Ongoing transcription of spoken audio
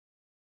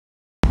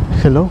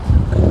Hello,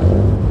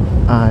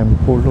 I'm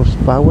Pullo's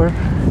Power,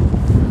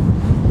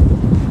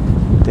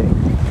 the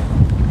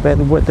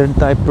bedwetter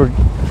diaper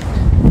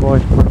boy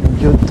from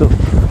YouTube.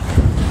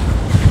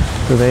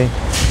 Today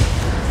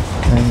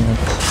I'm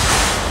at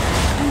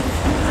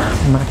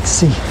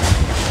Maxi,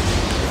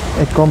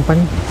 a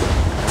company.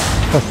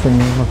 That's the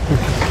name of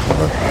this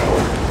store.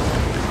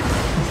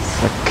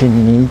 It's a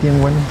Canadian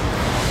one.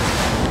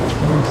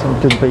 And some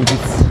good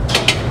babies.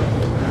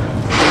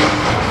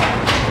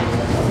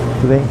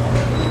 Today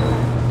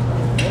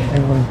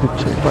I'm going to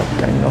check what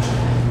kind of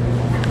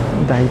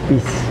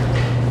diapers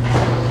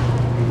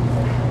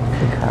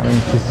they have in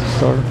this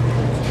store.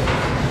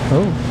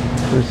 Oh,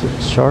 there's a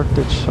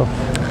shortage of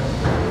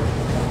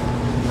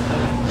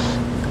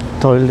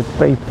toilet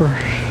paper.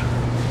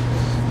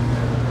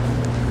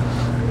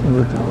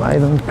 But I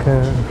don't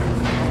care.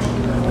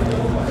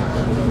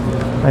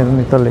 I don't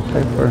need toilet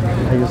paper.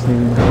 I just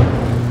need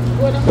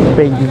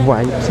baby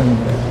wipes and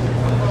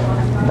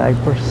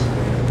diapers.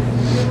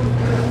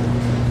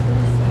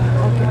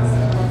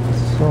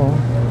 So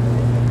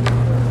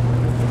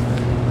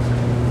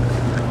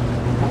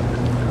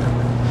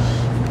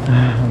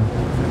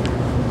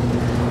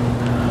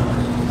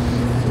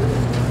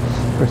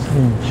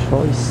personal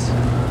choice.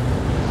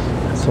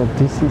 So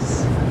this is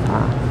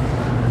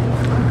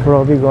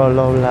Prodigal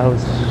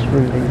Lowlow's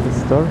related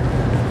store.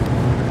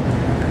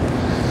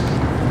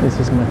 This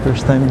is my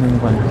first time in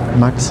one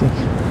Maxi.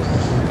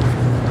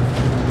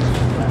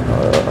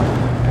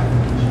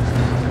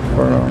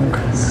 Wrong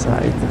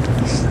side of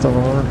the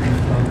store.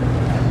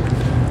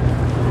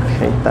 I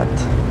hate that.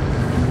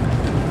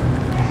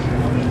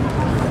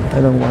 I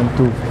don't want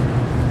to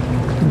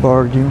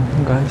bore you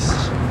guys.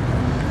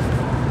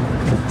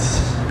 It's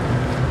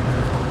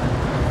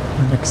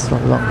an extra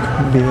long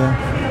video.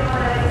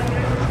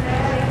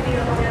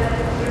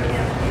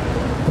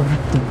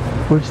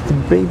 Where's the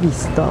baby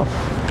stuff?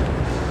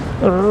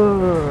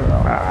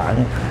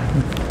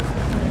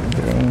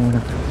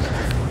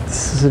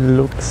 This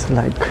looks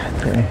like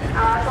the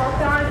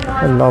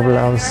Love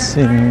House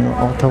in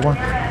Ottawa.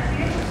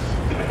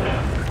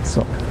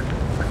 So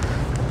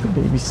the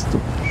baby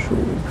stuff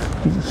should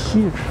be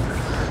here.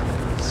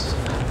 So,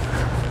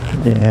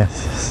 yes,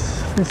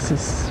 this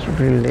is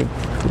related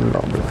to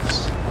Love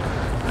House.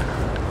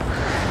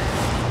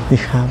 They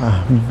have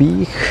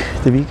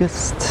the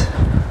biggest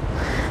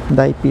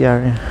diaper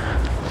area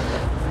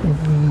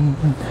in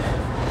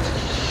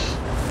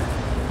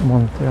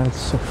Montreal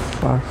so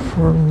far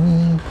for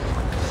me.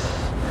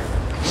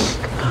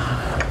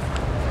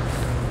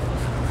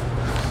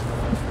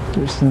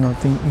 There's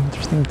nothing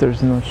interesting.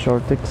 There's no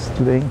shortage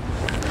today,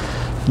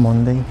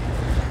 Monday,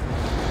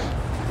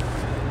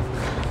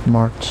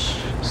 March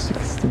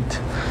 16th.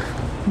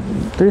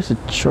 There's a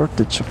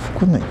shortage of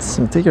coordinates.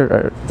 They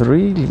are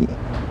really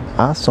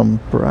awesome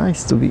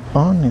price, to be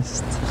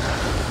honest.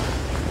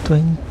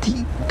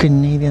 20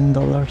 Canadian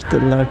dollars, the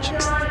large,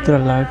 extra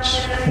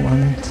large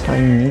ones. I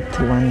need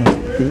one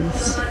of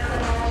these.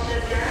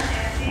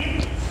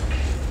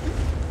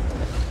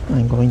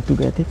 I'm going to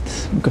get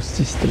it because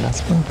this is the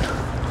last one.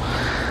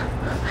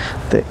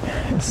 The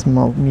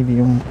small,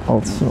 medium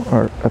also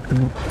are at a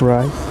good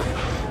price.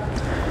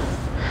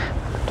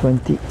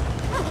 20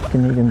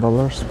 Canadian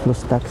dollars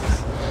plus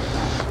taxes.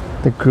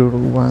 The girl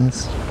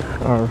ones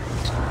are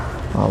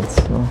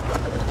also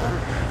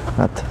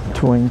at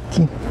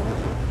 20.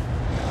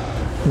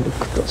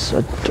 Look, those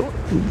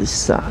adorable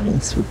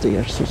designs, but they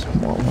are so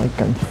small. I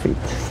can't fit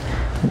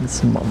in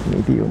small,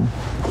 medium.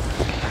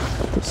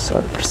 Those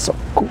are so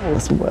cool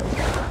as well.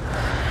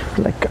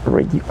 Like a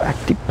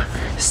radioactive,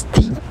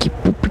 stinky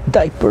poopy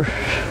diaper.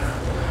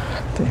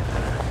 The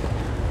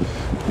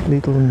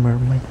Little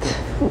Mermaid.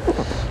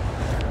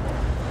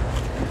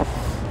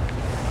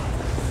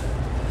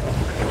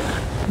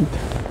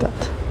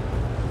 That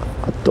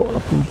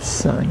adorable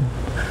design.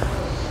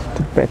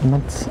 The bed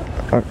mats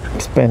are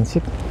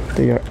expensive.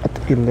 They are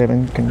at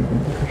 11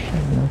 Canadian dollars.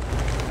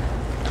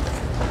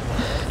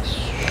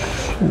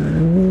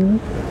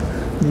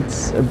 So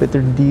it's a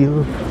better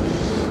deal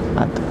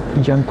at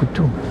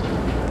Yankutu.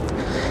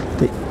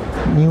 The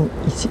new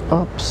Easy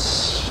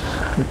Ups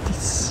with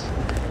this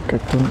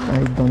cartoon.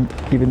 I don't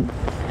even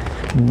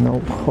know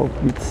how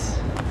it's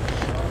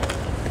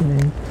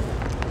named.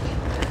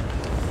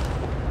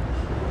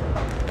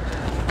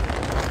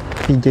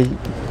 PJ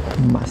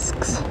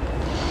masks.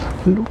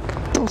 Look,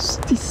 those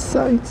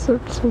designs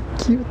are so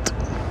cute.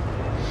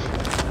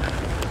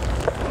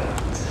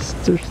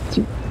 There's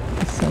 3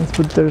 designs,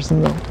 but there's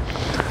no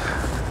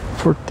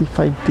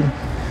 45D.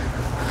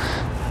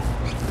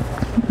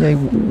 I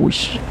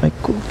wish I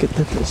could get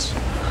those.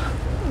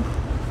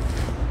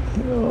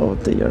 Oh,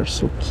 they are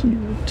so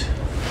cute.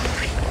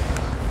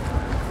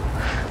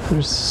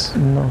 There's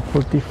no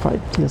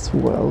 45D as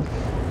well.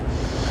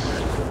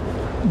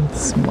 In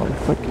small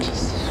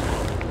packages.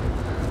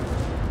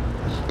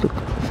 Look,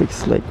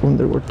 fixed like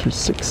underwear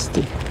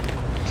 360.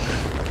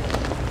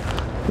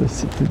 Let's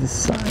see the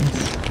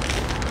designs.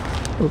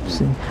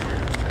 Oopsie.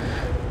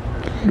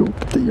 Look,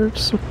 they are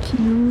so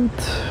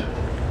cute.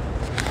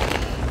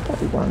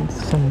 I want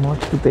so much,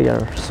 but they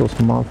are so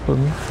small for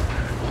me.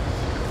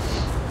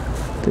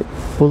 The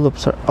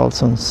pull-ups are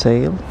also on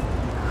sale.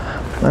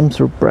 I'm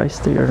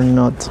surprised they are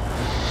not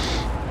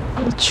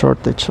a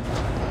shortage of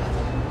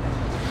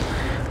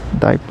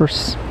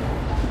diapers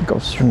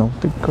because you know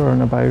the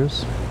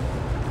coronavirus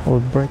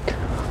outbreak.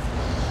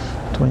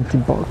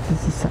 $20.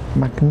 This is a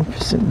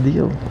magnificent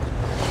deal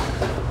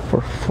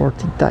for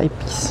 40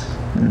 diapers.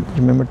 And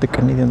remember, the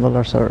Canadian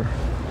dollars are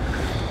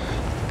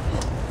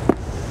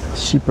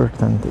cheaper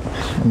than the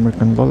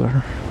American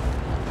dollar.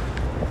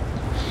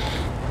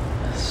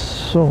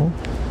 So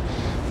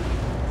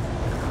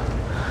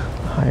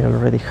I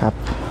already have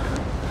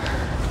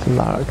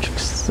large,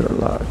 extra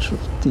large of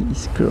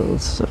these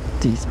girls,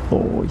 of these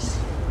boys.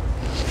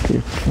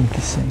 They're from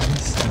the same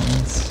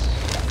size.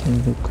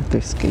 And look at the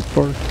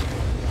skateboard.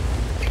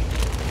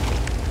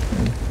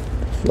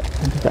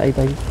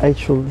 I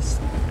should.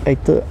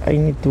 I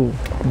need to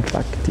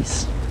unpack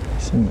this.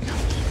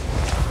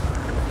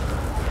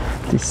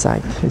 This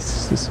side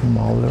is the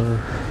smaller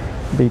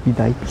baby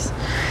diapers.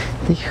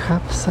 They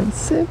have size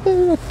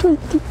 7 or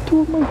 22.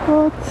 Oh my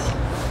god!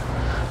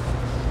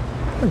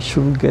 I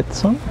should get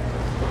some.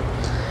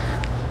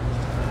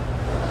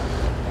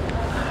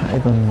 I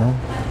don't know.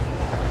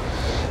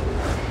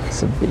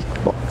 It's a big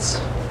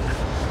box.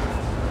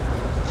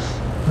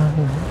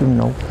 You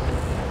know,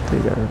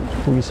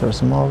 these are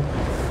small.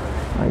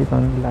 I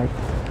don't like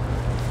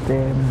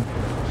them.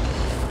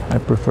 I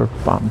prefer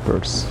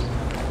Pampers.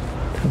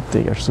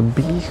 They are so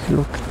big.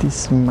 Look at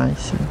this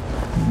Maxi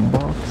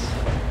box.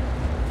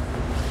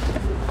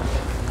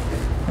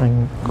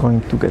 I'm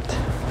going to get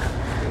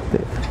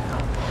the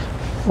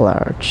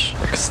large,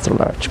 extra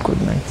large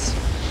good nights.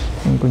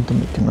 I'm going to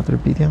make another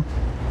video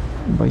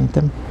buying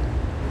them.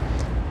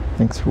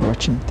 Thanks for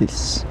watching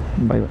this.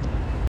 Bye bye.